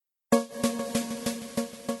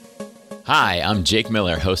Hi, I'm Jake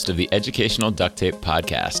Miller, host of the Educational Duct Tape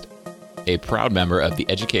Podcast, a proud member of the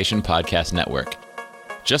Education Podcast Network,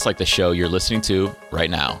 just like the show you're listening to right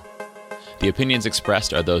now. The opinions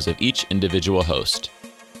expressed are those of each individual host.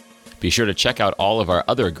 Be sure to check out all of our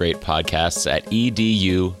other great podcasts at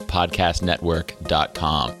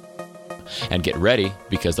edupodcastnetwork.com. And get ready,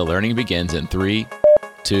 because the learning begins in 3,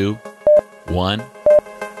 2, 1.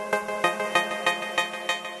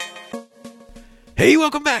 Hey,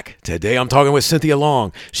 welcome back. Today I'm talking with Cynthia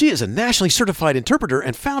Long. She is a nationally certified interpreter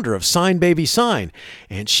and founder of Sign Baby Sign.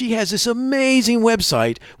 And she has this amazing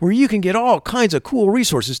website where you can get all kinds of cool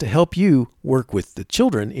resources to help you work with the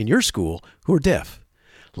children in your school who are deaf.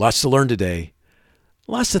 Lots to learn today,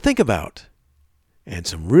 lots to think about, and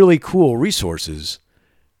some really cool resources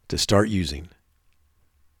to start using.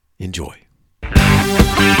 Enjoy.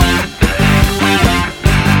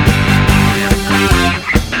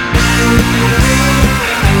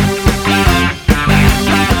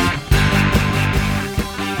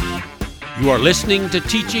 You are listening to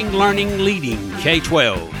Teaching, Learning, Leading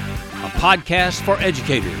K-12, a podcast for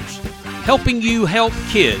educators, helping you help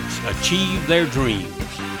kids achieve their dreams.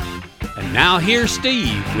 And now here's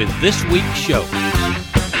Steve with this week's show.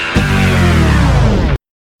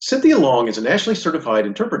 Cynthia Long is a nationally certified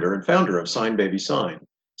interpreter and founder of Sign Baby Sign.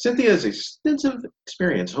 Cynthia has extensive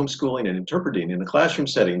experience homeschooling and interpreting in the classroom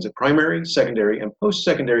settings at primary, secondary, and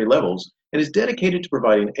post-secondary levels, and is dedicated to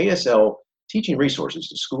providing ASL teaching resources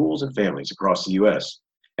to schools and families across the U.S.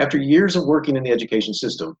 After years of working in the education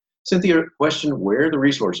system, Cynthia questioned where the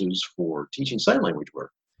resources for teaching sign language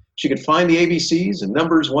were. She could find the ABCs and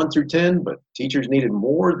numbers 1 through 10, but teachers needed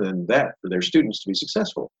more than that for their students to be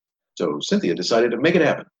successful. So Cynthia decided to make it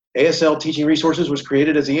happen. ASL Teaching Resources was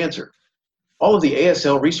created as the answer. All of the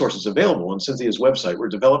ASL resources available on Cynthia's website were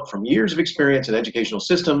developed from years of experience in educational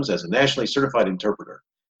systems as a nationally certified interpreter.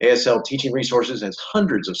 ASL Teaching Resources has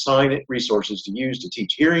hundreds of sign resources to use to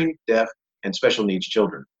teach hearing, deaf, and special needs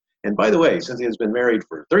children. And by the way, Cynthia has been married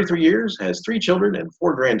for 33 years, has 3 children and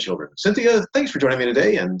 4 grandchildren. Cynthia, thanks for joining me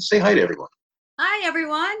today, and say hi to everyone. Hi,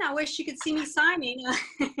 everyone. I wish you could see me signing.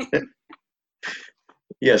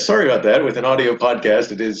 Yeah, sorry about that. With an audio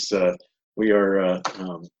podcast, it is, we'll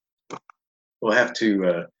have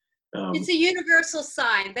to... It's a universal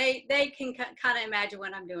sign. They can kind of imagine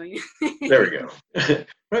what I'm doing. There we go.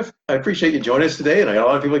 I appreciate you joining us today, and I got a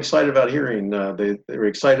lot of people excited about hearing. They were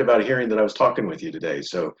excited about hearing that I was talking with you today.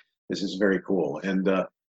 So this is very cool. And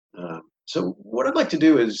so what I'd like to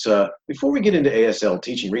do is, before we get into ASL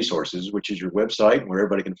Teaching Resources, which is your website where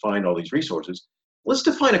everybody can find all these resources, let's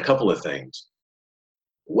define a couple of things.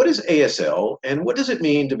 What is ASL, and what does it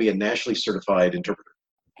mean to be a nationally certified interpreter?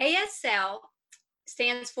 ASL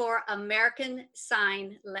stands for American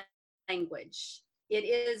Sign Language. It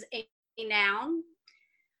is a noun.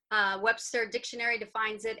 Webster Dictionary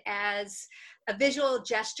defines it as a visual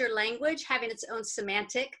gesture language having its own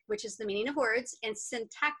semantic, which is the meaning of words, and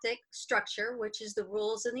syntactic structure, which is the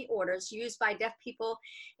rules and the orders used by deaf people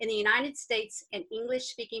in the United States and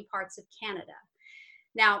English-speaking parts of Canada.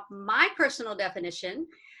 Now, my personal definition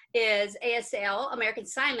is ASL, American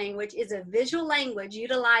Sign Language, is a visual language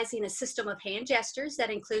utilizing a system of hand gestures that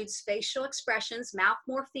includes facial expressions, mouth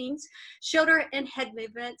morphemes, shoulder and head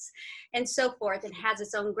movements, and so forth, and has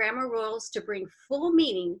its own grammar rules to bring full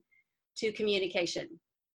meaning to communication.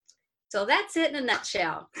 So that's it in a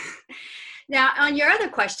nutshell. Now, on your other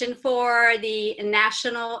question for the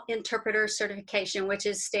National Interpreter Certification, which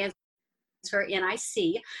stands for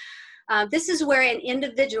NIC, this is where an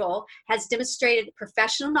individual has demonstrated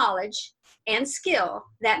professional knowledge and skill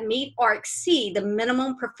that meet or exceed the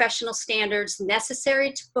minimum professional standards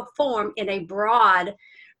necessary to perform in a broad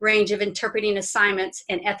range of interpreting assignments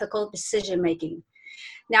and ethical decision making.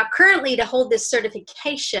 Now, currently, to hold this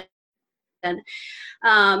certification,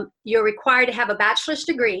 you're required to have a bachelor's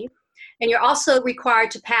degree, and you're also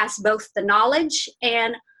required to pass both the knowledge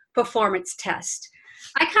and performance test.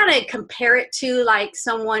 I kind of compare it to like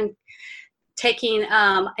someone taking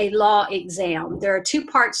a law exam. There are 2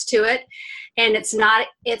 parts to it, and it's not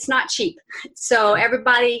cheap. So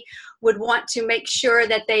everybody would want to make sure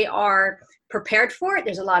that they are prepared for it.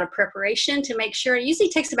 There's a lot of preparation to make sure. It usually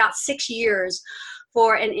takes about 6 years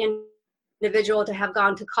for an individual to have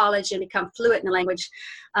gone to college and become fluent in the language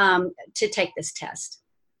to take this test.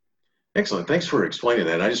 Excellent. Thanks for explaining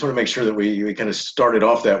that. I just want to make sure that we kind of started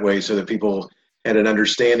off that way so that people had an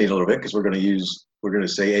understanding a little bit, because we're going to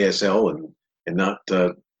say ASL and not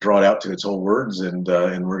draw it out to its whole words, and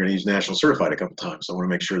we're going to use National Certified a couple times. So I want to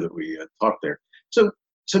make sure that we talk there. So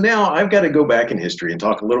now I've got to go back in history and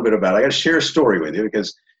talk a little bit about. I got to share a story with you,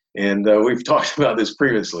 because we've talked about this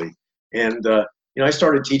previously, and I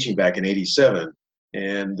started teaching back in '87,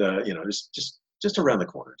 and just around the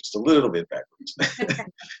corner, just a little bit backwards.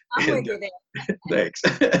 I'm with you there. Thanks.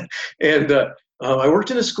 And I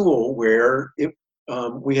worked in a school where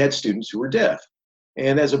we had students who were deaf,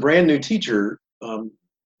 and as a brand new teacher,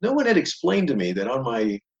 no one had explained to me that on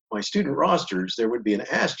my student rosters there would be an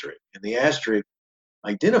asterisk, and the asterisk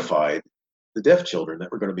identified the deaf children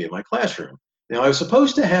that were going to be in my classroom. Now, I was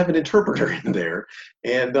supposed to have an interpreter in there,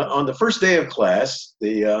 and on the first day of class,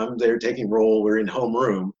 I'm there taking roll. We're in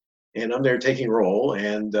homeroom, and I'm there taking roll,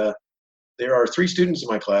 and there are 3 students in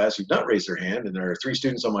my class who've not raised their hand, and there are 3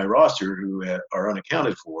 students on my roster who are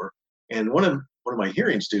unaccounted for. And one of my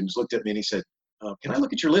hearing students looked at me and he said, "Can I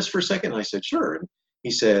look at your list for a second?" And I said, "Sure." And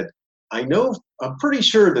he said, I'm pretty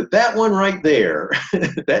sure that one right there,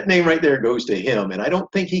 that name right there goes to him, and I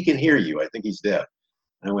don't think he can hear you. I think he's deaf."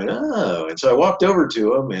 And I went, "Oh." And so I walked over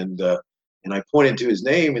to him, and I pointed to his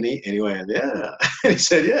name, and he went, "Yeah." And he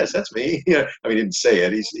said, "Yes, that's me." Yeah. I mean, he didn't say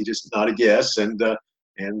it. He just nodded yes, and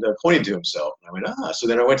pointing to himself. And I went, "Ah." So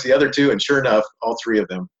then I went to the other 2, and sure enough, all 3 of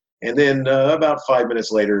them. And then about 5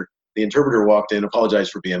 minutes later, the interpreter walked in,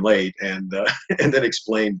 apologized for being late, and then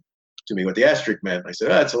explained to me what the asterisk meant. I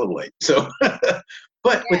said, "It's a little late." So,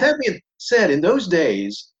 but with that being said, in those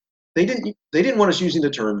days, they didn't want us using the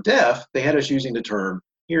term deaf. They had us using the term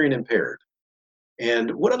hearing impaired.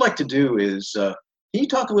 And what I'd like to do is, can you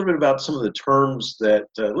talk a little bit about some of the terms a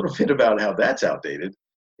little bit about how that's outdated,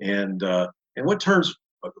 and what terms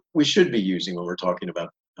we should be using when we're talking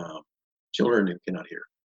about children who cannot hear?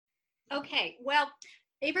 Okay, well,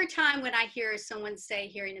 every time when I hear someone say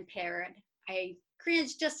hearing impaired, I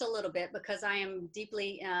cringe just a little bit because I am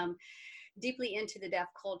deeply into the deaf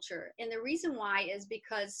culture. And the reason why is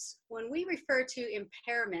because when we refer to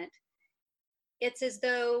impairment, it's as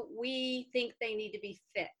though we think they need to be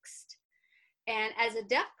fixed. And as a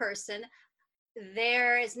deaf person,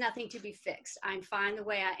 there is nothing to be fixed. I'm fine the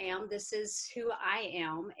way I am. This is who I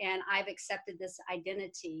am, and I've accepted this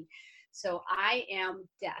identity. So I am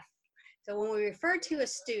deaf. So when we refer to a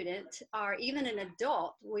student or even an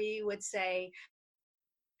adult, we would say,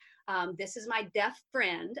 this is my deaf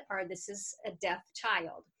friend, or this is a deaf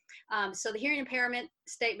child. So the hearing impairment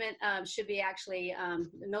statement should be actually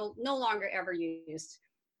no longer ever used.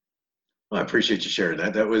 Well, I appreciate you sharing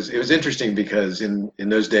that. It was interesting because in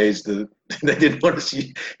those days they didn't want to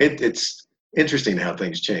see it. It's interesting how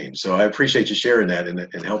things change. So I appreciate you sharing that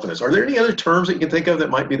and helping us. Are there any other terms that you can think of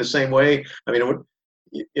that might be the same way? I mean,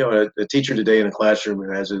 a teacher today in a classroom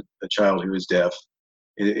who has a child who is deaf,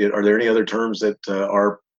 are there any other terms that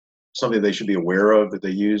are something they should be aware of that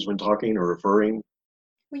they use when talking or referring?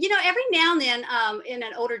 Well, every now and then in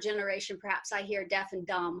an older generation, perhaps I hear deaf and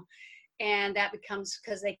dumb, and that becomes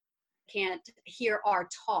because they can't hear or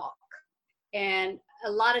talk. And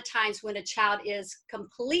a lot of times when a child is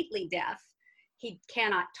completely deaf, he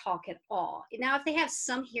cannot talk at all. Now, if they have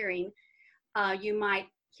some hearing, you might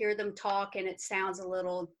hear them talk and it sounds a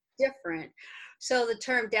little different. So the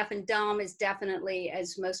term deaf and dumb is definitely,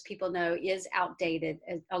 as most people know, is outdated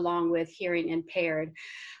along with hearing impaired.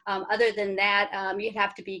 Other than that, you'd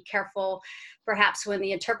have to be careful, perhaps when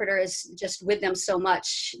the interpreter is just with them so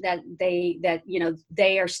much that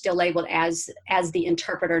they are still labeled as the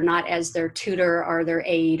interpreter, not as their tutor or their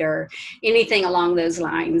aide or anything along those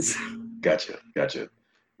lines. Gotcha.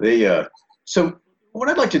 So what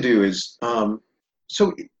I'd like to do is,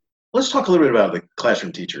 so let's talk a little bit about the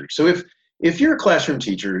classroom teacher. So if you're a classroom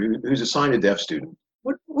teacher who's assigned a deaf student,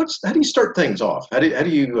 how do you start things off? How do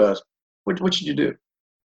you what should you do?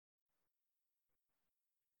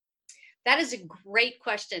 That is a great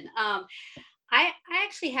question. I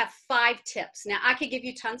actually have 5 tips. Now, I could give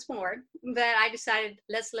you tons more, but I decided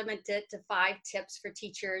let's limit it to 5 tips for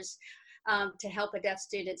teachers to help a deaf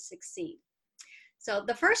student succeed. So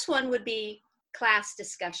the first one would be class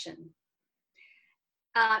discussion.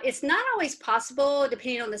 It's not always possible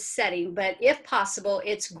depending on the setting, but if possible,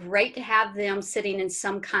 it's great to have them sitting in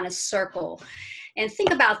some kind of circle. And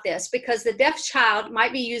think about this, because the deaf child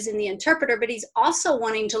might be using the interpreter, but he's also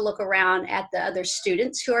wanting to look around at the other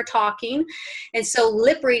students who are talking. And so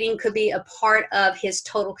lip reading could be a part of his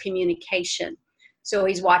total communication. So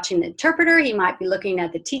he's watching the interpreter, he might be looking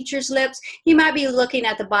at the teacher's lips, he might be looking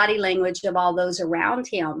at the body language of all those around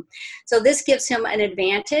him. So this gives him an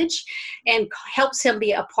advantage and helps him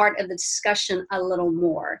be a part of the discussion a little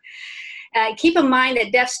more. Keep in mind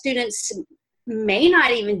that deaf students may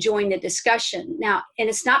not even join the discussion. Now, and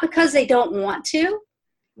it's not because they don't want to,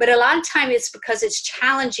 but a lot of times it's because it's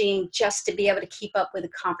challenging just to be able to keep up with the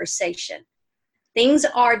conversation. Things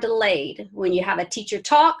are delayed when you have a teacher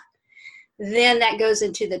talk. Then that goes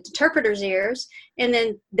into the interpreter's ears, and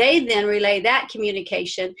then they then relay that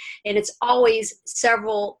communication, and it's always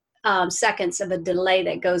several seconds of a delay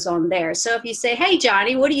that goes on there. So if you say, hey,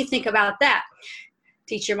 Johnny, what do you think about that?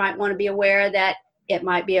 Teacher might want to be aware that it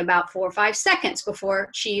might be about 4 or 5 seconds before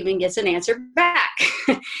she even gets an answer back.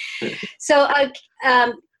 So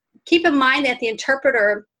keep in mind that the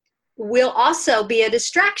interpreter will also be a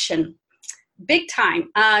distraction. Big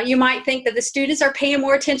time. You might think that the students are paying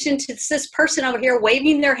more attention to this person over here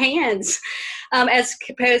waving their hands as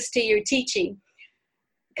opposed to your teaching.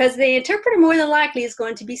 Because the interpreter more than likely is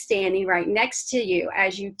going to be standing right next to you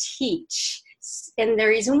as you teach. And the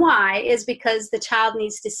reason why is because the child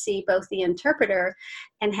needs to see both the interpreter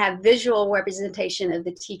and have visual representation of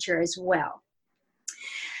the teacher as well.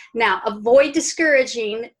 Now, avoid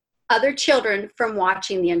discouraging other children from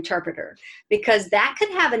watching the interpreter, because that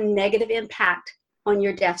could have a negative impact on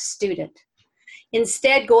your deaf student.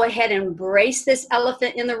 Instead, go ahead and embrace this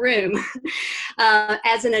elephant in the room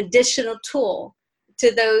as an additional tool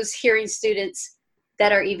to those hearing students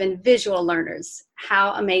that are even visual learners.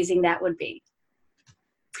 How amazing that would be.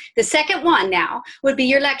 The second one now would be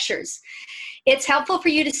your lectures. It's helpful for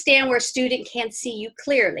you to stand where a student can't see you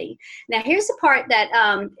clearly. Now, here's the part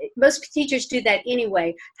that most teachers do that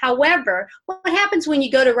anyway. However, what happens when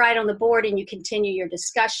you go to write on the board and you continue your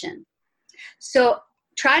discussion? So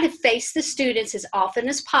try to face the students as often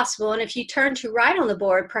as possible. And if you turn to write on the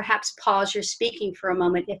board, perhaps pause your speaking for a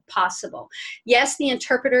moment if possible. Yes, the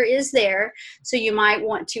interpreter is there, so you might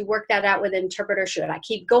want to work that out with the interpreter. Should I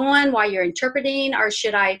keep going while you're interpreting, or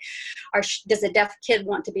does a deaf kid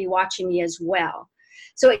want to be watching me as well?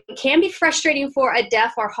 So it can be frustrating for a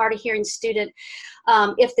deaf or hard of hearing student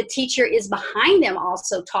if the teacher is behind them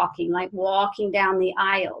also talking, like walking down the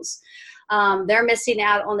aisles. They're missing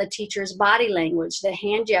out on the teacher's body language, the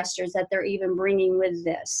hand gestures that they're even bringing with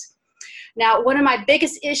this. Now, one of my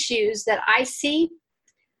biggest issues that I see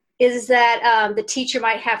is that the teacher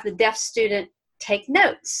might have the deaf student take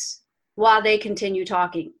notes while they continue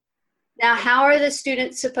talking. Now, how are the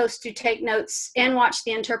students supposed to take notes and watch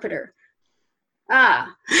the interpreter?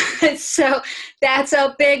 So that's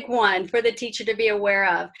a big one for the teacher to be aware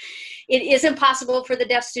of. It is impossible for the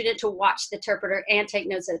deaf student to watch the interpreter and take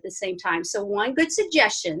notes at the same time. So one good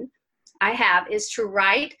suggestion I have is to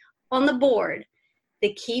write on the board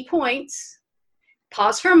the key points,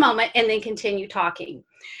 pause for a moment, and then continue talking.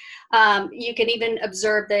 You can even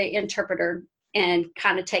observe the interpreter and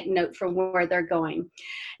kind of take note from where they're going.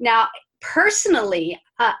 Now, personally,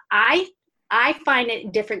 I find it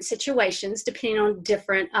in different situations depending on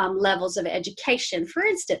different levels of education. For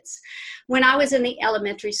instance, when I was in the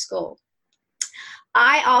elementary school,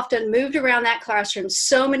 I often moved around that classroom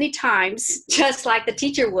so many times, just like the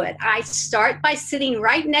teacher would. I start by sitting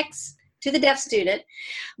right next to the deaf student,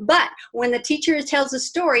 but when the teacher tells a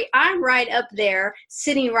story, I'm right up there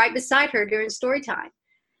sitting right beside her during story time.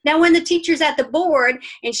 Now, when the teacher's at the board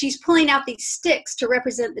and she's pulling out these sticks to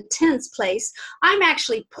represent the tens place, I'm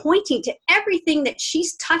actually pointing to everything that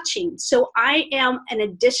she's touching. So I am an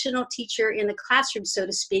additional teacher in the classroom, so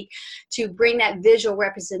to speak, to bring that visual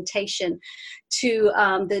representation to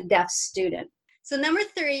the deaf student. So number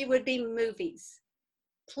 3 would be movies.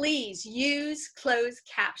 Please use closed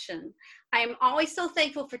caption. I am always so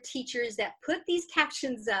thankful for teachers that put these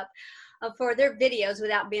captions up for their videos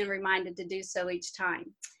without being reminded to do so each time.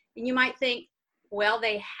 And you might think, well,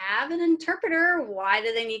 they have an interpreter. Why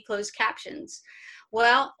do they need closed captions?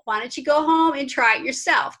 Well, why don't you go home and try it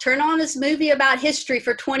yourself? Turn on this movie about history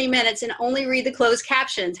for 20 minutes and only read the closed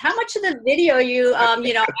captions. How much of the video you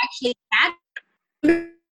actually had?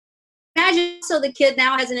 Imagine so the kid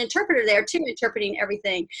now has an interpreter there too, interpreting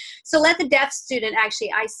everything. So let the deaf student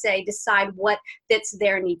actually, I say, decide what fits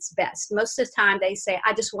their needs best. Most of the time they say,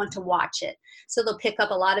 I just want to watch it. So they'll pick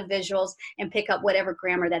up a lot of visuals and pick up whatever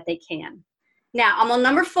grammar that they can. Now I'm on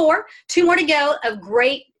number 4, 2 more to go of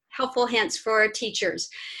great helpful hints for teachers.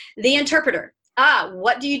 The interpreter.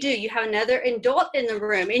 What do? You have another adult in the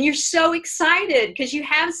room and you're so excited because you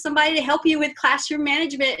have somebody to help you with classroom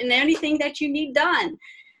management and anything that you need done.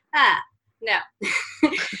 No.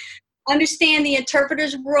 Understand the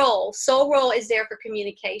interpreter's role. Sole role is there for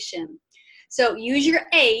communication. So use your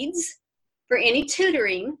aids for any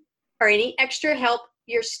tutoring or any extra help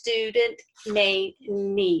your student may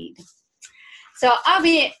need. So I'll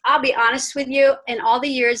be honest with you, in all the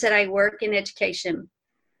years that I work in education,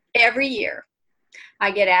 every year I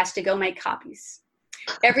get asked to go make copies.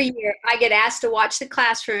 Every year I get asked to watch the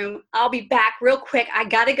classroom. I'll be back real quick. I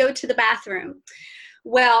got to go to the bathroom.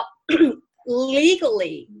 Well,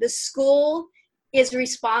 legally, the school is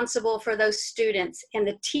responsible for those students, and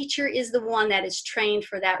the teacher is the one that is trained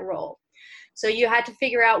for that role. So you had to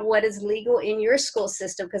figure out what is legal in your school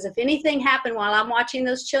system, because if anything happened while I'm watching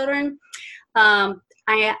those children, I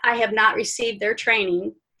have not received their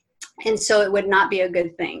training, and so it would not be a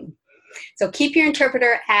good thing. So keep your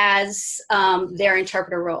interpreter as their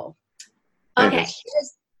interpreter role. Okay.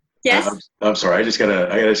 Yes. I'm sorry. I just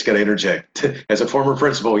gotta interject. As a former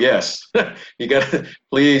principal, yes, you gotta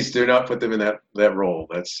please do not put them in that role.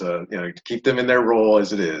 That's keep them in their role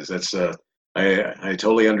as it is. That's I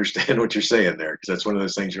totally understand what you're saying there, because that's one of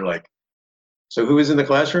those things you're like, so who was in the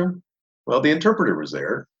classroom? Well, the interpreter was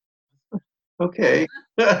there. Okay.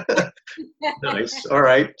 Nice. All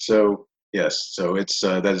right. So yes. So it's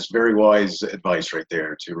that is very wise advice right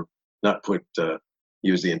there, to not put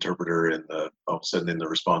use the interpreter and all of a sudden in the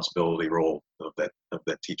responsibility role of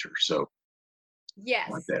that teacher. So yes,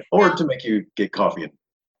 like that, or to make you get coffee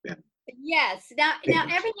and yes. Now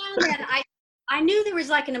every now and then I knew there was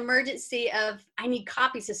like an emergency of I need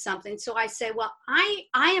copies of something. So I say, well, I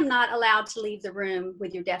am not allowed to leave the room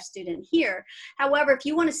with your deaf student here. However, if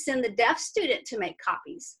you want to send the deaf student to make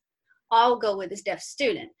copies, I'll go with his deaf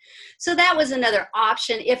student. So that was another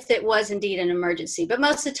option if it was indeed an emergency. But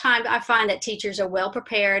most of the time, I find that teachers are well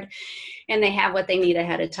prepared and they have what they need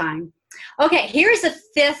ahead of time. Okay, here's a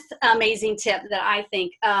fifth amazing tip that I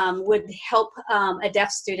think would help a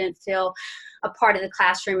deaf student feel a part of the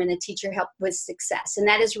classroom and the teacher help with success, and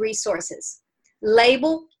that is resources.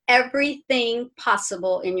 Label everything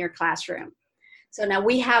possible in your classroom. So now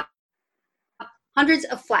we have hundreds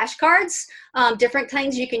of flashcards, different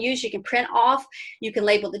things you can use. You can print off, you can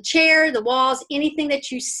label the chair, the walls, anything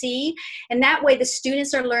that you see. And that way the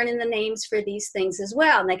students are learning the names for these things as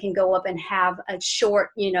well. And they can go up and have a short,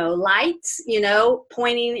 lights,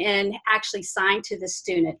 pointing and actually sign to the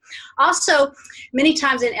student. Also, many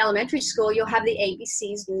times in elementary school, you'll have the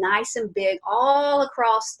ABCs nice and big all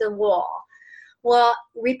across the wall. Well,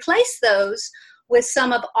 replace those with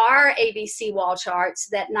some of our ABC wall charts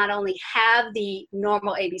that not only have the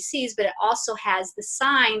normal ABCs, but it also has the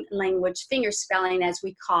sign language, finger spelling as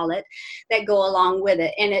we call it, that go along with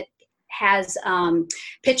it. And it has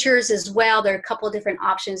pictures as well. There are a couple of different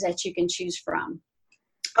options that you can choose from.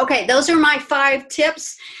 Okay, those are my 5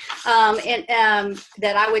 tips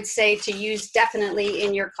that I would say to use definitely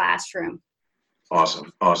in your classroom.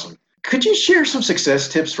 Awesome. Could you share some success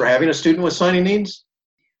tips for having a student with signing needs?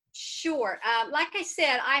 Sure. Like I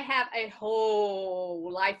said, I have a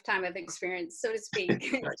whole lifetime of experience, so to speak.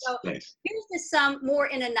 Nice. Here's just some more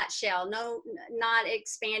in a nutshell. No, not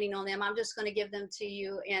expanding on them. I'm just going to give them to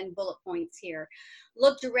you in bullet points here.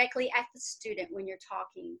 Look directly at the student when you're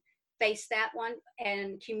talking. Face that one,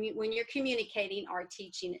 and when you're communicating or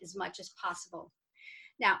teaching as much as possible.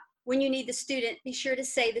 Now, when you need the student, be sure to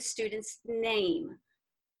say the student's name,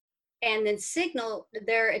 and then signal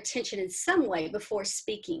their attention in some way before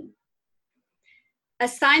speaking.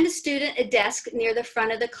 Assign the student a desk near the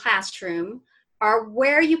front of the classroom or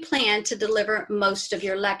where you plan to deliver most of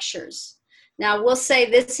your lectures. Now, we'll say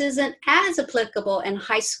this isn't as applicable in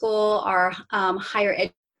high school or higher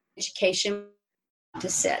education to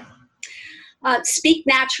sit. Speak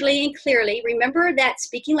naturally and clearly. Remember that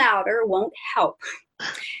speaking louder won't help.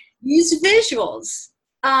 Use visuals.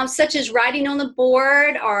 Such as writing on the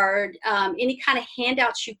board or any kind of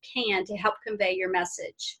handouts you can to help convey your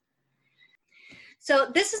message.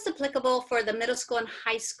 So this is applicable for the middle school and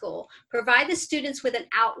high school. Provide the students with an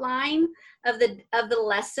outline of the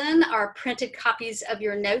lesson or printed copies of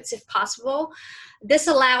your notes if possible. This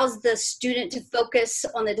allows the student to focus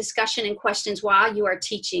on the discussion and questions while you are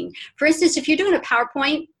teaching. For instance, if you're doing a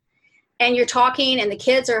PowerPoint, and you're talking and the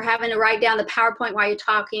kids are having to write down the PowerPoint while you're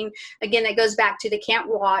talking, again, that goes back to they can't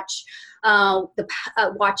watch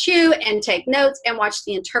you and take notes and watch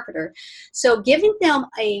the interpreter. So giving them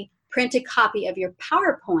a printed copy of your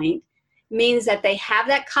PowerPoint means that they have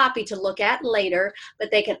that copy to look at later,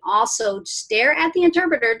 but they can also stare at the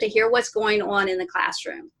interpreter to hear what's going on in the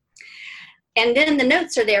classroom. And then the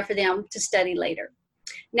notes are there for them to study later.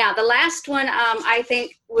 Now, the last one I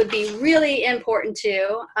think would be really important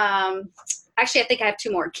too. Actually, I think I have 2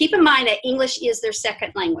 more. Keep in mind that English is their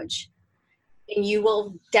second language. And you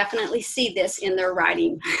will definitely see this in their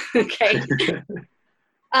writing, okay?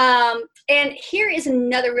 And here is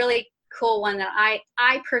another really cool one that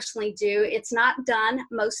I personally do. It's not done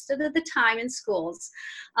most of the time in schools.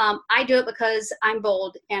 I do it because I'm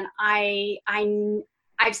bold and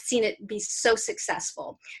I've seen it be so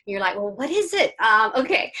successful. You're like, well, what is it?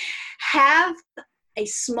 Okay. Have a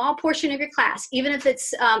small portion of your class, even if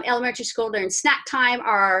it's elementary school during snack time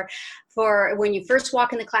or for when you first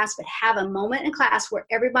walk in the class, but have a moment in class where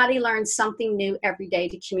everybody learns something new every day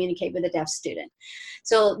to communicate with a deaf student.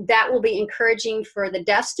 So that will be encouraging for the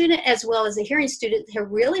deaf student as well as the hearing student who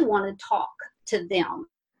really want to talk to them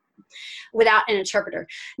without an interpreter.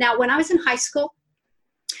 Now, when I was in high school,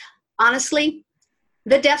 honestly,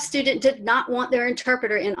 the deaf student did not want their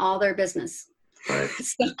interpreter in all their business. Right.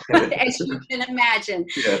 So, as you can imagine.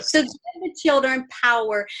 Yes. So give the children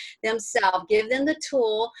power themselves. Give them the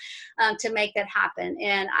tool to make that happen.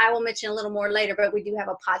 And I will mention a little more later, but we do have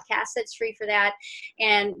a podcast that's free for that.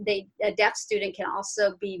 And a deaf student can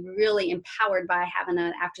also be really empowered by having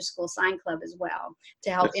an after-school sign club as well to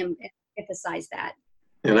help emphasize that.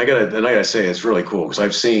 And I gotta say, it's really cool because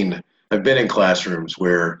I've been in classrooms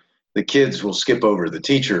where the kids will skip over the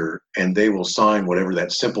teacher and they will sign whatever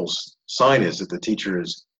that simple sign is that the teacher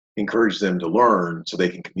has encouraged them to learn so they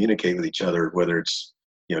can communicate with each other, whether it's,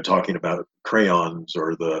 talking about crayons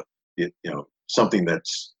or something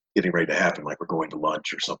that's getting ready to happen, like we're going to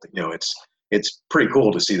lunch or something. It's pretty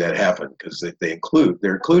cool to see that happen because they're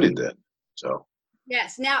included then. So.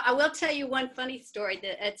 Yes. Now I will tell you one funny story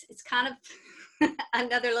that it's kind of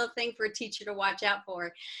another little thing for a teacher to watch out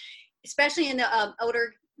for, especially in the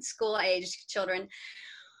older school age children.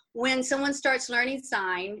 When someone starts learning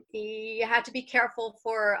sign, you have to be careful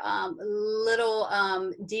for little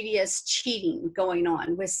devious cheating going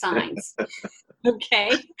on with signs.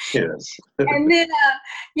 Okay. Yes. And then,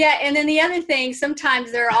 and then the other thing,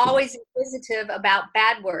 sometimes they're always inquisitive about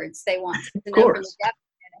bad words. They want to know from the deaf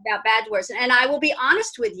about bad words. And I will be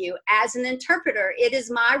honest with you, as an interpreter, it is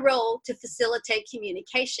my role to facilitate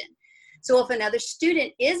communication. So if another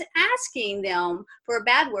student is asking them for a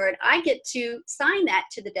bad word, I get to sign that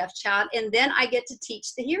to the deaf child, and then I get to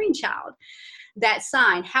teach the hearing child that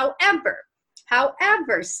sign. However,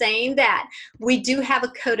 saying that, we do have a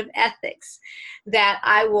code of ethics that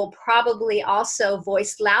I will probably also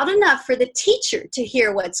voice loud enough for the teacher to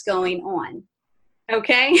hear what's going on.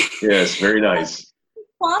 Okay? Yes, very nice.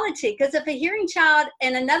 Quality, because if a hearing child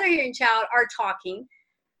and another hearing child are talking,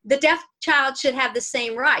 the deaf child should have the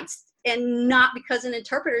same rights. And not because an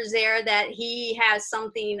interpreter is there that he has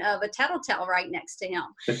something of a tattletale right next to him.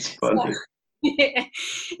 It's funny. So,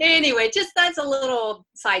 anyway, just that's a little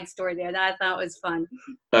side story there that I thought was fun.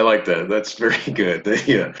 I like that. That's very good.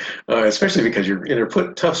 Especially because you're in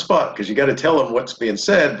a tough spot because you got to tell them what's being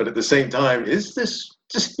said, but at the same time, is this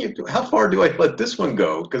just how far do I let this one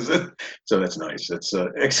go? So that's nice. That's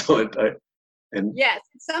excellent. Yes,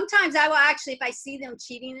 sometimes I will actually, if I see them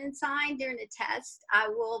cheating in sign during a test, I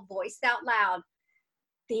will voice out loud,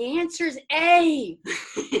 the answer's A.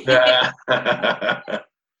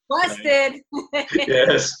 Busted.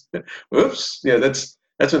 Yes. Oops. Yeah, that's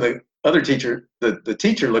when the other teacher, the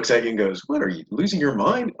teacher looks at you and goes, what, are you losing your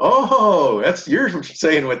mind? Oh, you're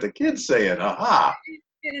saying what the kid's saying. Aha.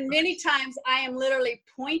 And many times I am literally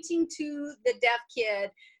pointing to the deaf kid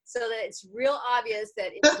so that it's real obvious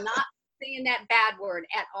that it's not saying that bad word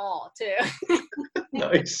at all, too.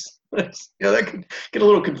 Nice. Yeah, that could get a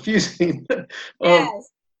little confusing. Yes.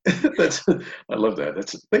 I love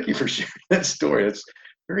that. Thank you for sharing that story. It's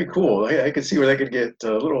very cool. I could see where that could get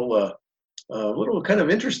a little kind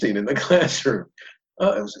of interesting in the classroom.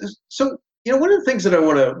 So, one of the things that I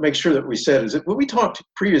want to make sure that we said is that when we talked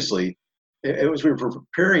previously, as we were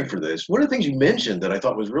preparing for this, one of the things you mentioned that I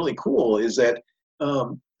thought was really cool is that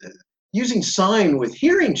using sign with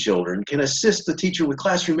hearing children can assist the teacher with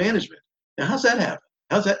classroom management. Now, how's that happen?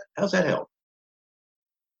 How's that help?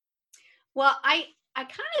 Well, I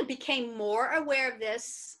kind of became more aware of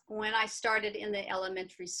this when I started in the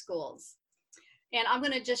elementary schools. And I'm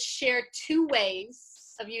going to just share 2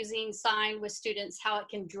 ways of using sign with students, how it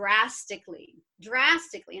can drastically,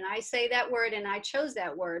 and I say that word and I chose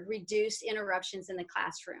that word, reduce interruptions in the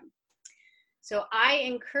classroom. So I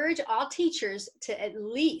encourage all teachers to at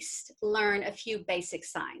least learn a few basic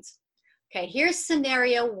signs. Okay, here's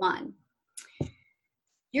scenario 1.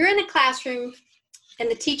 You're in a classroom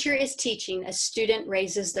and the teacher is teaching. A student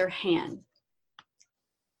raises their hand.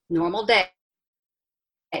 Normal day.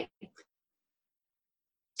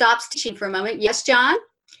 Stops teaching for a moment. Yes, John?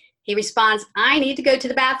 He responds, I need to go to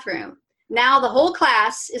the bathroom. Now the whole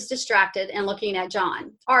class is distracted and looking at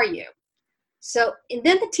John. Are you? So, and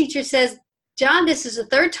then the teacher says, John, this is the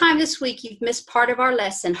 3rd time this week you've missed part of our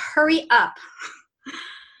lesson. Hurry up.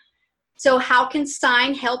 So how can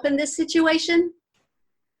sign help in this situation?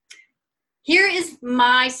 Here is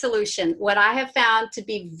my solution, what I have found to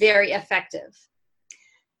be very effective.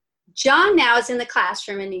 John now is in the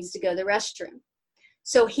classroom and needs to go to the restroom.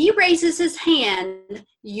 So he raises his hand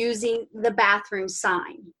using the bathroom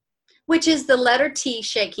sign, which is the letter T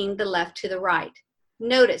shaking the left to the right.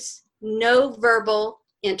 Notice, no verbal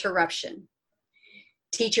interruption.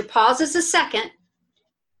 Teacher pauses a second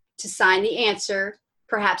to sign the answer,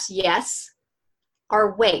 perhaps yes,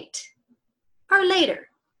 or wait, or later.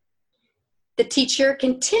 The teacher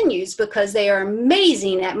continues because they are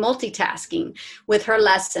amazing at multitasking with her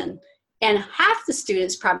lesson. And half the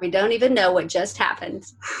students probably don't even know what just happened.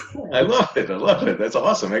 I love it. I love it. That's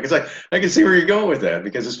awesome. Because I can see where you're going with that.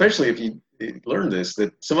 Because especially if you learn this,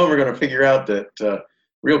 that some of them are going to figure out that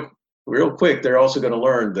real quick, they're also going to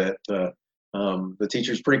learn that the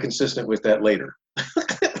teacher's pretty consistent with that later.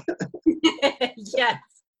 Yes.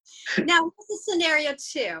 Now, this is scenario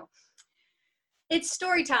 2. It's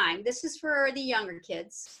story time. This is for the younger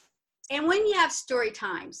kids. And when you have story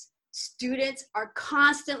times, students are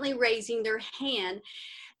constantly raising their hand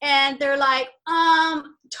and they're like,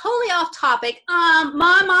 totally off topic. My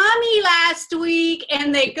mommy last week,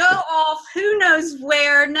 and they go off who knows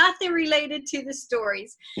where, nothing related to the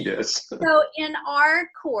stories. Yes. So in our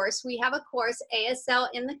course, we have a course, ASL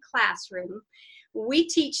in the Classroom. We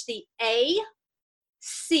teach the A,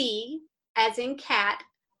 C, as in cat,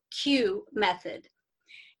 Q method.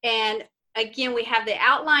 And again, we have the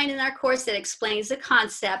outline in our course that explains the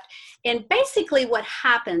concept. And basically what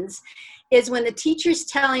happens is when the teacher's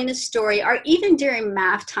telling a story, or even during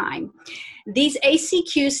math time, these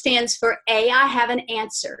ACQ stands for A, I have an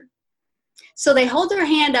answer. So they hold their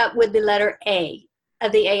hand up with the letter A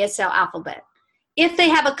of the ASL alphabet. If they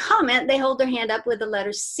have a comment, they hold their hand up with the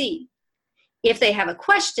letter C. If they have a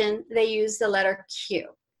question, they use the letter Q.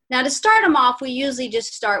 Now, to start them off, we usually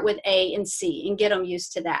just start with A and C and get them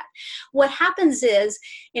used to that. What happens is,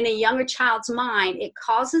 in a younger child's mind, it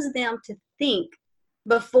causes them to think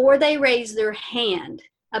before they raise their hand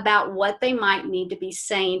about what they might need to be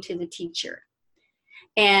saying to the teacher.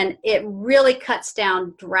 And it really cuts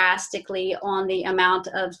down drastically on the amount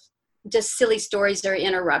of just silly stories or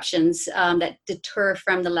interruptions that deter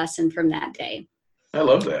from the lesson from that day. I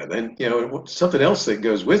love that. And, something else that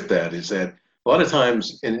goes with that is that a lot of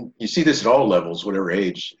times, and you see this at all levels, whatever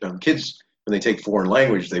age, kids, when they take foreign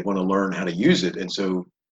language, they want to learn how to use it. And so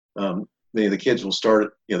many of the kids will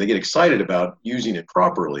start, they get excited about using it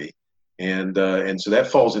properly. And so that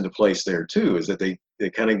falls into place there too, is that they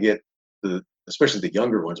kind of get especially the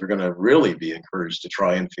younger ones are going to really be encouraged to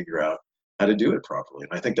try and figure out how to do it properly.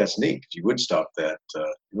 And I think that's neat, because you would stop that, a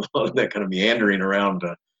lot of that kind of meandering around,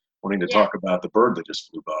 wanting to talk about the bird that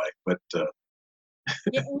just flew by. But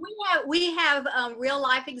yeah, we have real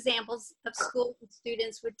life examples of school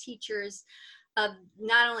students with teachers of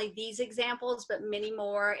not only these examples, but many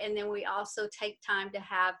more. And then we also take time to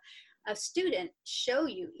have a student show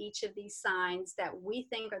you each of these signs that we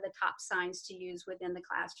think are the top signs to use within the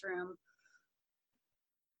classroom.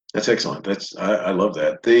 That's excellent. I love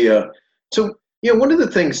that. So one of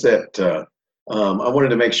the things that I wanted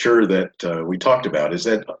to make sure that we talked about is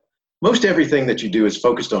that most everything that you do is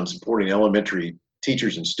focused on supporting elementary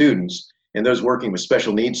teachers and students and those working with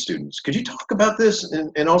special needs students. Could you talk about this?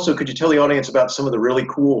 And also, could you tell the audience about some of the really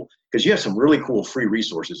cool, because you have some really cool free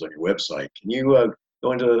resources on your website. Can you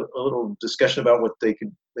go into a little discussion about what they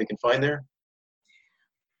can find there?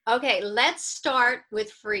 Okay, let's start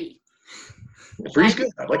with free. Free's good.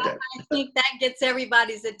 I like that. I think that gets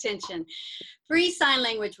everybody's attention. Free sign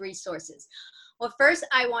language resources. Well, first,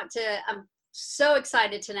 I'm so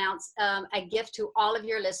excited to announce a gift to all of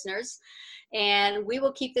your listeners. And we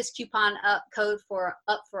will keep this coupon code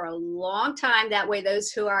up for a long time. That way,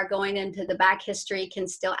 those who are going into the back history can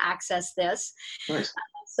still access this. Nice.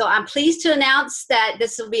 So I'm pleased to announce that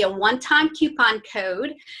this will be a one-time coupon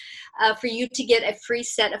code for you to get a free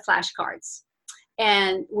set of flashcards.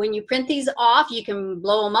 And when you print these off, you can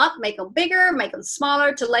blow them up, make them bigger, make them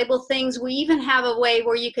smaller to label things. We even have a way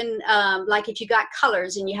where you can, like if you got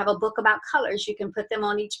colors and you have a book about colors, you can put them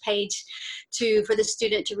on each page for the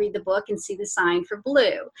student to read the book and see the sign for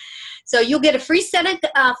blue. So you'll get a free set of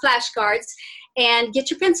flashcards, and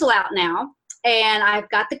get your pencil out now. And I've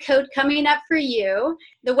got the code coming up for you.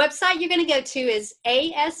 The website you're going to go to is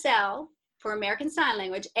ASL, for American Sign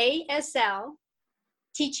Language, ASL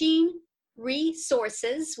Teaching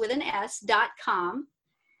Resources with an S.com.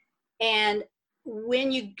 And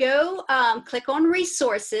when you go, click on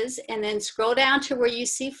resources and then scroll down to where you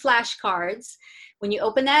see flashcards. When you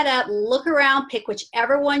open that up, look around, pick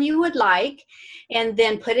whichever one you would like, and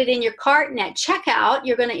then put it in your cart. And at checkout,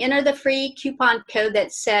 you're going to enter the free coupon code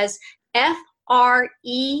that says FREEFC.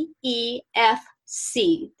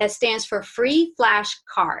 That stands for free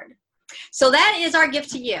flashcard. So that is our gift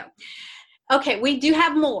to you. Okay, we do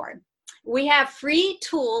have more. We have free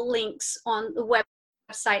tool links on the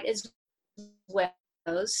website as well.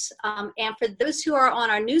 And for those who are on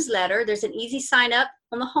our newsletter, there's an easy sign up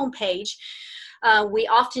on the homepage. We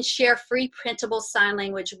often share free printable sign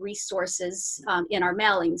language resources in our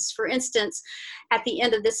mailings. For instance, at the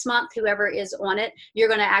end of this month, whoever is on it, you're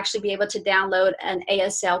going to actually be able to download an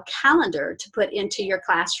ASL calendar to put into your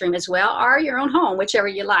classroom as well, or your own home, whichever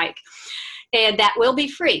you like. And that will be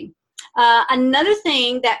free. Another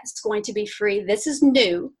thing that's going to be free, this is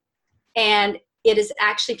new, and it is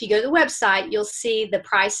actually, if you go to the website, you'll see the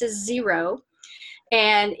price is $0.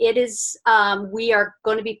 And it is, we are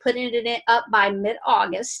going to be putting it up by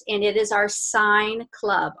mid-August, and it is our sign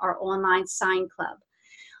club, our online sign club.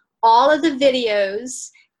 All of the videos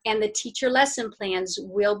and the teacher lesson plans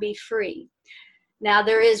will be free. Now,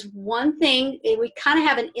 there is one thing, we kind of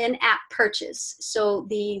have an in-app purchase. So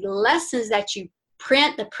the lessons that you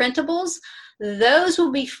print, the printables, those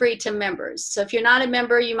will be free to members. So if you're not a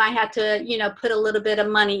member, you might have to, put a little bit of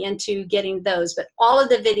money into getting those. But all of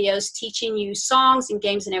the videos teaching you songs and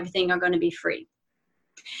games and everything are going to be free.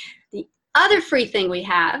 The other free thing we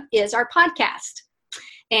have is our podcast.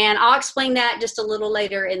 And I'll explain that just a little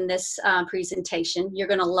later in this presentation. You're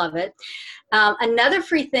going to love it. Another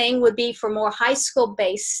free thing would be for more high school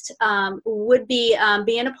based, would be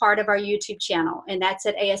being a part of our YouTube channel. And that's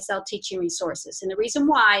at ASL Teaching Resources. And the reason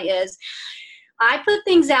why is I put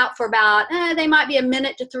things out for about, they might be 1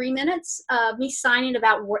 minute to 3 minutes of me signing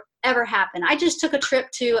about whatever happened. I just took a trip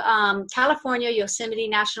to California, Yosemite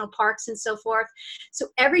National Parks and so forth. So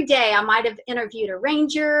every day I might have interviewed a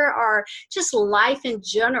ranger or just life in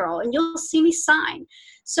general, and you'll see me sign.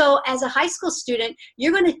 So as a high school student,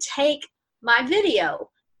 you're going to take my video,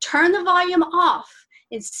 turn the volume off,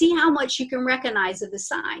 and see how much you can recognize of the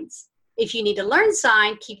signs. If you need to learn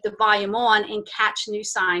sign, keep the volume on and catch new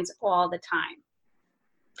signs all the time.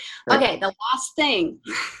 Okay, the last thing.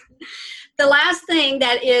 The last thing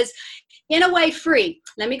that is, in a way, free.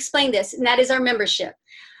 Let me explain this, and that is our membership.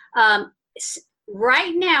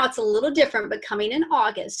 Right now, it's a little different, but coming in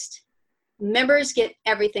August, members get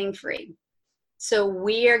everything free. So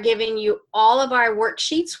we are giving you all of our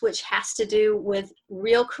worksheets, which has to do with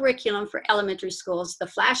real curriculum for elementary schools, the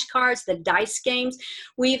flashcards, the dice games.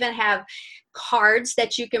 We even have cards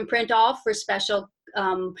that you can print off for special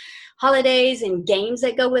holidays and games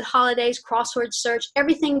that go with holidays, crossword search,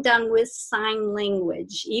 everything done with sign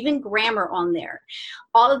language, even grammar on there.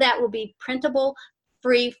 All of that will be printable,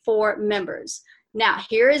 free for members. Now,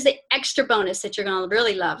 here is the extra bonus that you're going to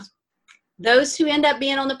really love. Those who end up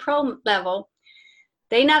being on the pro level,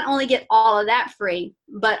 they not only get all of that free,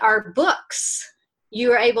 but our books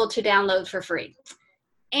you are able to download for free.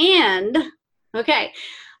 And, okay,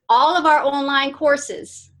 all of our online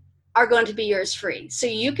courses are going to be yours free. So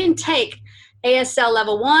you can take ASL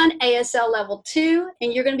Level 1, ASL Level 2,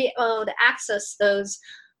 and you're going to be able to access those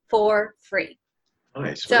for free.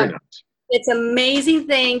 Nice, so very nice. It's an amazing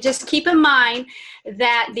thing. Just keep in mind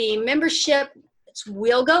that the membership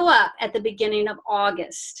will go up at the beginning of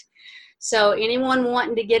August. So anyone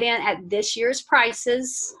wanting to get in at this year's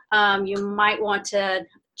prices, you might want to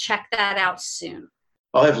check that out soon.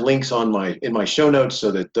 I'll have links on in my show notes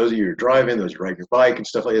so that those of you who are driving, those who ride your bike and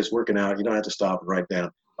stuff like this, working out, you don't have to stop and write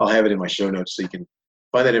down. I'll have it in my show notes so you can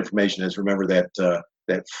find that information. As remember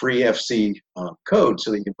that free FC code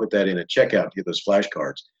so that you can put that in at checkout to get those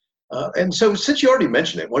flashcards. And so since you already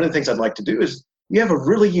mentioned it, one of the things I'd like to do is you have a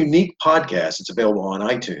really unique podcast that's available on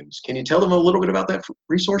iTunes. Can you tell them a little bit about that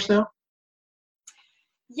resource now?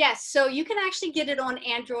 Yes, so you can actually get it on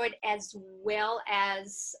Android as well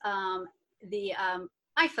as the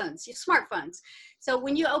iPhones, your smartphones. So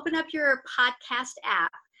when you open up your podcast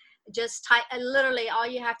app, just type, literally all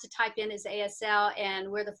you have to type in is ASL, and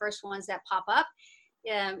we're the first ones that pop up.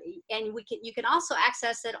 And you can also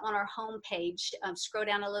access it on our homepage. Scroll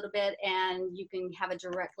down a little bit and you can have a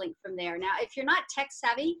direct link from there. Now, if you're not tech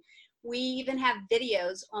savvy, we even have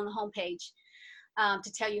videos on the homepage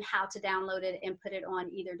to tell you how to download it and put it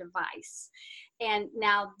on either device. And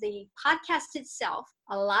now the podcast itself,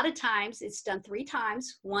 a lot of times it's done 3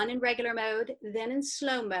 times, one in regular mode, then in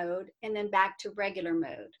slow mode, and then back to regular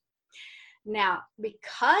mode. Now,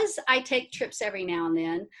 because I take trips every now and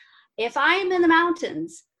then, if I am in the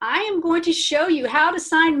mountains, I am going to show you how to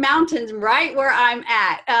sign mountains right where I'm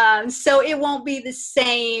at. So it won't be the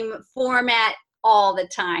same format all the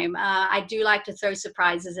time. I do like to throw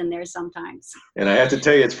surprises in there sometimes. And I have to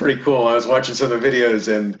tell you, it's pretty cool. I was watching some of the videos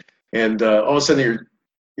and all of a sudden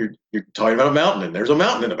you're talking about a mountain and there's a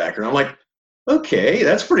mountain in the background. I'm like, Okay,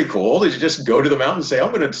 that's pretty cool. Did you just go to the mountain and say,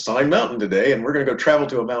 I'm going to sign mountain today and we're going to go travel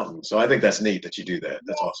to a mountain? So I think that's neat that you do that.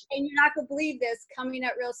 That's awesome. And you're not going to believe this, coming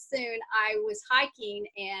up real soon, I was hiking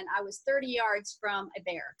and I was 30 yards from a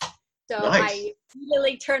bear. So Nice. I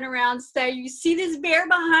immediately turn around and say, you see this bear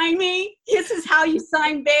behind me? This is how you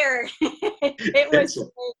sign bear. It was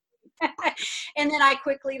and then I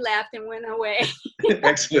quickly left and went away.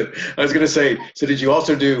 Excellent. I was going to say, so did you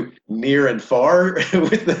also do near and far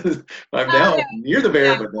with the, I'm now near the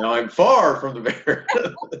bear, but now I'm far from the bear.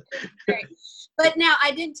 Great. But now I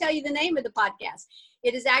didn't tell you the name of the podcast.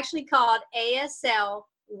 It is actually called ASL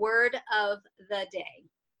Word of the Day.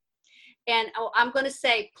 And I'm going to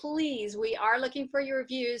say, please, we are looking for your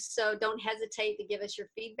reviews, so don't hesitate to give us your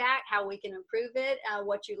feedback, how we can improve it,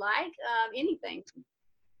 what you like, anything.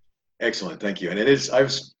 Excellent, thank you. And it is,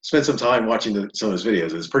 I've spent some time watching some of those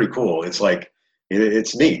videos. It's pretty cool. It's like,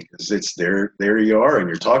 it's neat. It's there you are, and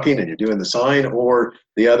you're talking, and you're doing the sign, or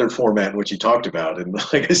the other format which you talked about. And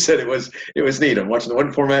like I said, it was neat. I'm watching the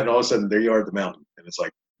one format, and all of a sudden, there you are at the mountain, and it's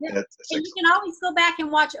like, yeah. That's and you can always go back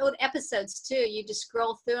and watch old episodes too. You just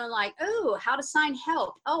scroll through and like, oh, how to sign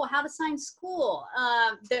help. Oh, how to sign school.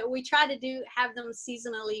 That we try to have them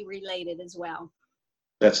seasonally related as well.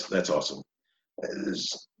 That's awesome.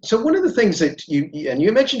 So one of the things that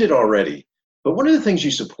you mentioned it already, but one of the things you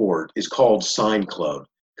support is called Sign Club.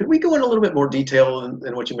 Could we go in a little bit more detail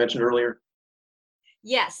than what you mentioned earlier?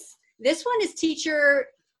 Yes, this one is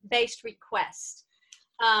teacher-based request.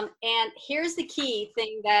 And here's the key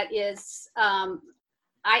thing that is,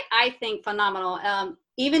 I think, phenomenal.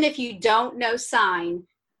 Even if you don't know sign,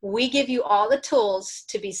 we give you all the tools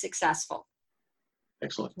to be successful.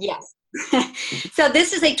 Excellent. Yes. So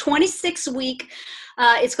this is a 26-week,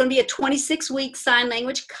 it's going to be a 26-week sign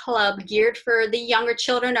language club geared for the younger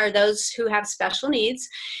children or those who have special needs.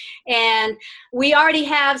 And we already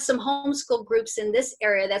have some homeschool groups in this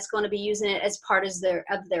area that's going to be using it as part of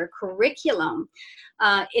their curriculum.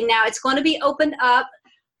 And now it's going to be opened up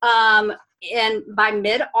by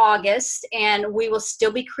mid-August, and we will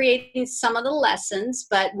still be creating some of the lessons,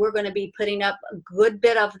 but we're going to be putting up a good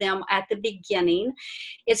bit of them at the beginning.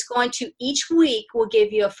 It's going to, each week will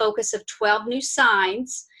give you a focus of 12 new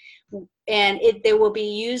signs, and they will be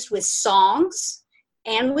used with songs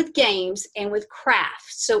and with games and with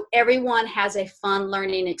crafts. So everyone has a fun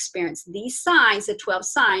learning experience. These signs, the 12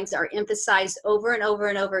 signs, are emphasized over and over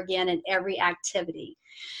and over again in every activity.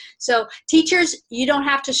 So teachers, you don't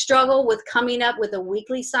have to struggle with coming up with a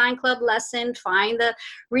weekly sign club lesson, find the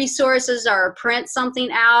resources or print something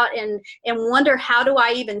out and wonder, how do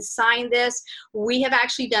I even sign this? We have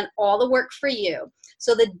actually done all the work for you.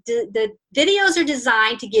 So the videos are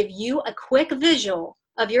designed to give you a quick visual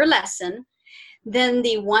of your lesson. Then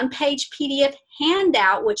the one-page PDF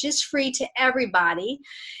handout, which is free to everybody,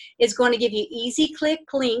 is going to give you easy click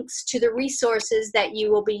links to the resources that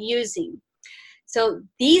you will be using. So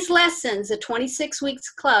these lessons, the 26 weeks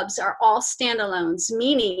clubs, are all standalones,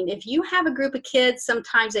 meaning if you have a group of kids,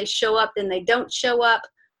 sometimes they show up and they don't show up,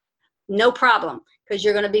 no problem, because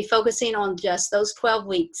you're going to be focusing on just those 12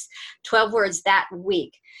 words that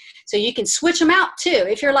week. So you can switch them out too.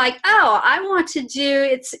 If you're like, oh, I want to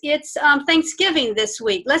do, it's Thanksgiving this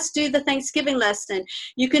week, let's do the Thanksgiving lesson.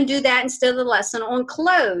 You can do that instead of the lesson on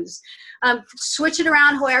clothes. Switch it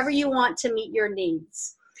around however you want to meet your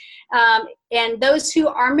needs. And those who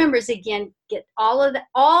are members, again, get all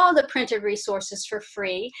the printed resources for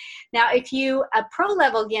free. Now, if you, a pro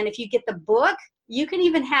level, again, if you get the book, you can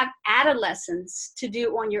even have added lessons to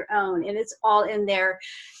do on your own, and it's all in there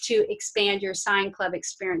to expand your sign club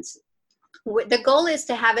experience. The goal is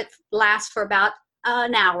to have it last for about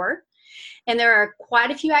an hour, and there are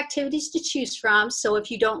quite a few activities to choose from. So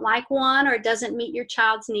if you don't like one or it doesn't meet your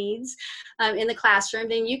child's needs in the classroom,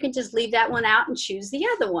 then you can just leave that one out and choose the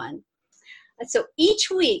other one. And so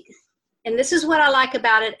each week, and this is what I like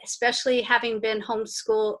about it, especially having been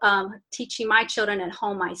homeschool, teaching my children at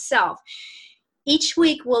home myself, each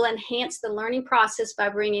week will enhance the learning process by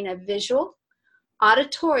bringing a visual,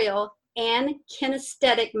 auditorial, and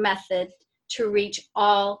kinesthetic method to reach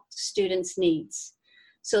all students' needs.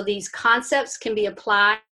 So these concepts can be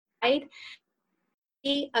applied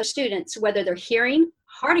to students, whether they're hearing,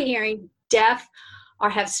 hard of hearing, deaf, or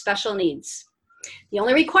have special needs. The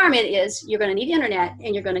only requirement is you're going to need internet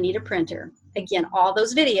and you're going to need a printer. Again, all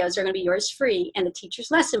those videos are going to be yours free, and the teacher's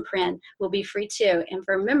lesson print will be free too. And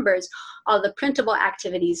for members, all the printable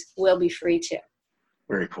activities will be free too.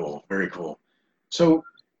 Very cool, very cool. So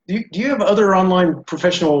do you have other online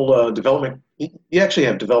professional development? You actually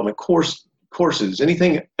have development courses.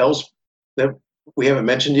 Anything else that we haven't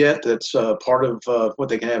mentioned yet that's part of what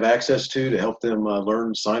they can have access to help them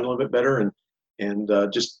learn sign a little bit better? And And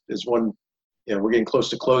just as one, we're getting close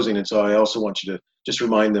to closing, and so I also want you to just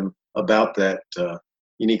remind them about that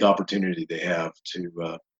unique opportunity they have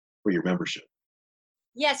for your membership.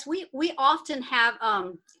 Yes, we often have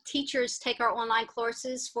teachers take our online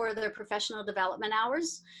courses for their professional development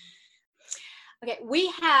hours. Okay,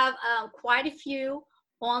 we have quite a few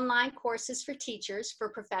online courses for teachers for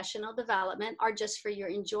professional development or just for your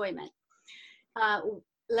enjoyment.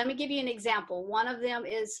 Let me give you an example. One of them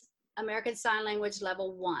is American Sign Language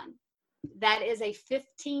Level 1. That is a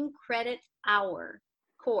 15 credit hour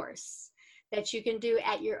course that you can do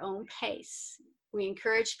at your own pace. We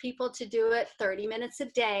encourage people to do it 30 minutes a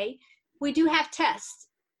day. We do have tests.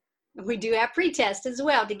 We do have pre-tests as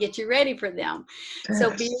well to get you ready for them. Yes.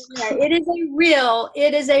 So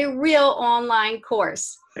it is a real online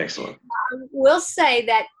course. Excellent. We'll say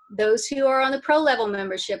that those who are on the pro level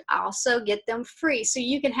membership also get them free. So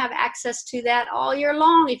you can have access to that all year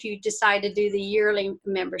long if you decide to do the yearly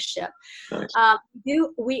membership. Nice.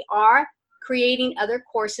 We are creating other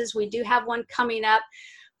courses. We do have one coming up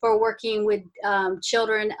for working with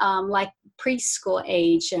children like preschool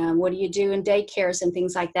age. What do you do in daycares and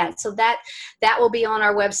things like that? So that will be on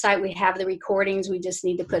our website. We have the recordings. We just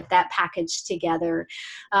need to put that package together.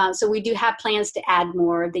 So we do have plans to add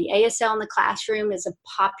more. The ASL in the classroom is a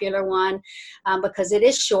popular one because it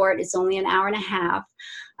is short. It's only an hour and a half.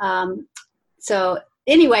 So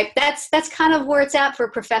anyway, that's kind of where it's at for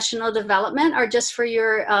professional development or just for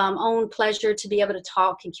your own pleasure to be able to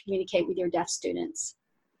talk and communicate with your deaf students.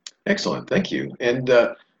 Excellent. Thank you. And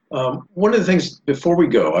one of the things before we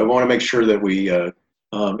go, I want to make sure that we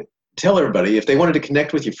tell everybody if they wanted to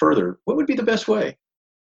connect with you further, what would be the best way?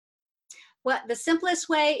 Well, the simplest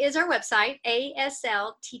way is our website,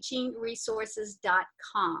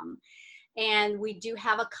 aslteachingresources.com. And we do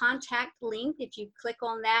have a contact link. If you click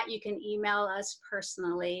on that, you can email us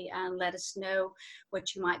personally and let us know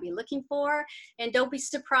what you might be looking for. And don't be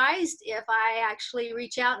surprised if I actually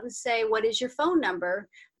reach out and say, what is your phone number?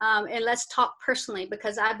 And let's talk personally,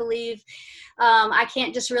 because I believe I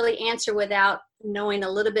can't just really answer without knowing a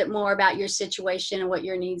little bit more about your situation and what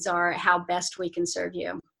your needs are, how best we can serve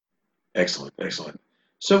you. Excellent, excellent.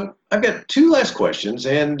 So I've got two last questions,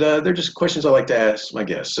 and they're just questions I like to ask my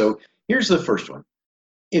guests. So here's the first one.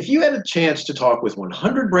 If you had a chance to talk with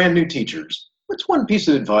 100 brand new teachers, what's one piece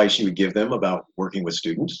of advice you would give them about working with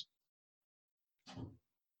students?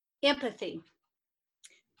 Empathy.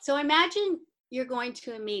 So imagine you're going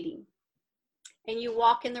to a meeting and you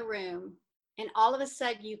walk in the room and all of a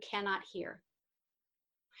sudden you cannot hear.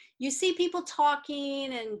 You see people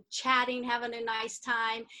talking and chatting, having a nice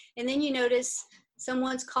time, and then you notice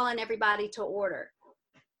someone's calling everybody to order.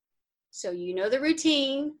 So you know the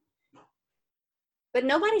routine, but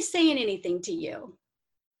nobody's saying anything to you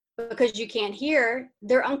because you can't hear.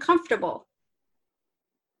 They're uncomfortable.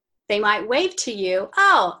 They might wave to you.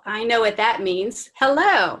 Oh, I know what that means.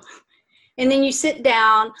 Hello. And then you sit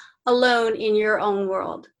down alone in your own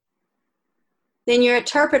world. Then your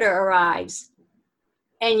interpreter arrives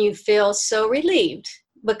and you feel so relieved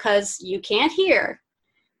because you can't hear.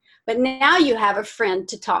 But now you have a friend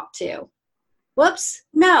to talk to. Whoops,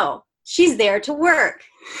 no, she's there to work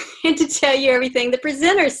and to tell you everything the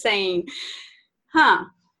presenter's saying.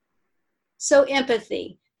 So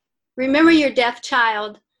empathy. Remember, your deaf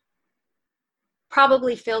child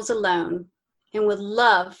probably feels alone and would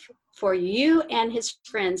love for you and his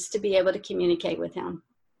friends to be able to communicate with him.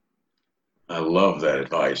 I love that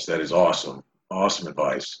advice. That is awesome. Awesome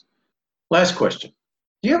advice. Last question.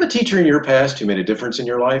 Do you have a teacher in your past who made a difference in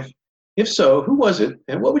your life? If so, who was it?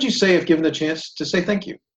 And what would you say if given the chance to say thank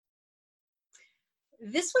you?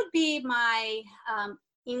 This would be my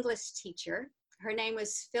English teacher. Her name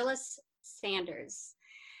was Phyllis Sanders.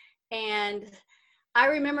 And I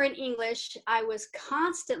remember in English, I was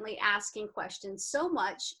constantly asking questions so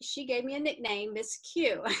much, she gave me a nickname, Miss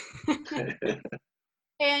Q.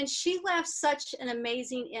 And she left such an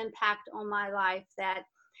amazing impact on my life that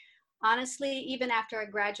honestly, even after I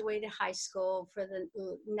graduated high school for the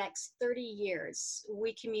next 30 years,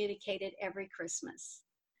 we communicated every Christmas.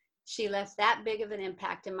 She left that big of an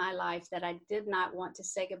impact in my life that I did not want to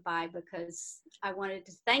say goodbye because I wanted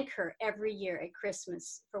to thank her every year at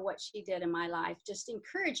Christmas for what she did in my life, just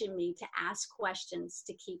encouraging me to ask questions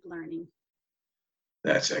to keep learning.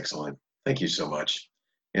 That's excellent. Thank you so much.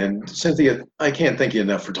 And Cynthia, I can't thank you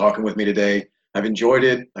enough for talking with me today. I've enjoyed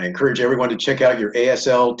it. I encourage everyone to check out your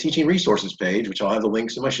ASL Teaching Resources page, which I'll have the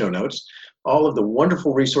links in my show notes, all of the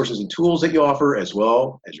wonderful resources and tools that you offer, as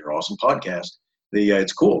well as your awesome podcast.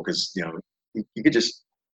 It's cool because you could just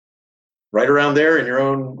right around there in your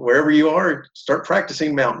own, wherever you are, start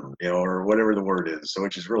practicing mountain, or whatever the word is. So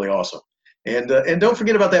which is really awesome. And don't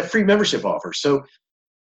forget about that free membership offer. So,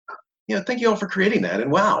 thank you all for creating that.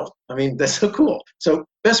 And wow, I mean, that's so cool. So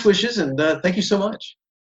best wishes, and thank you so much.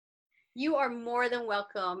 You are more than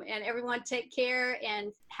welcome. And everyone take care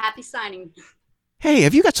and happy signing. Hey,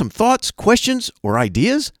 have you got some thoughts, questions, or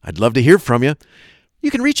ideas? I'd love to hear from you.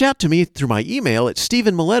 You can reach out to me through my email at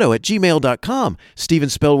stephenmiletto@gmail.com. Stephen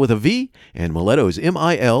spelled with a V, and Miletto is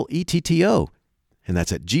Miletto. And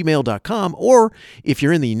that's at gmail.com. Or if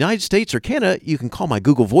you're in the United States or Canada, you can call my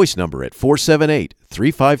Google Voice number at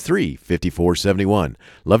 478-353-5471.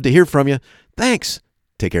 Love to hear from you. Thanks.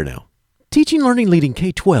 Take care now. Teaching, Learning, Leading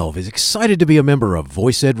K-12 is excited to be a member of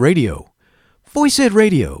VoiceEd Radio. VoiceEd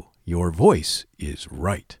Radio. Your voice is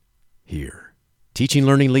right here. Teaching,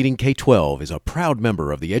 Learning, Leading K-12 is a proud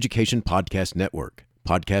member of the Education Podcast Network.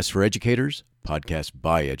 Podcasts for educators, podcasts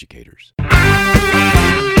by educators.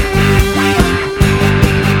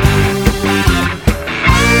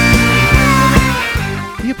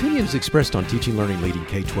 The opinions expressed on Teaching, Learning, Leading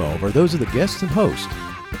K-12 are those of the guests and host.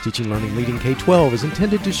 Teaching, Learning, Leading K-12 is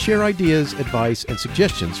intended to share ideas, advice, and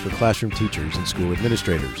suggestions for classroom teachers and school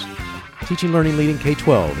administrators. Teaching, Learning, Leading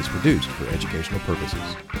K-12 is produced for educational purposes.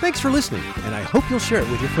 Thanks for listening, and I hope you'll share it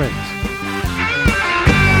with your friends.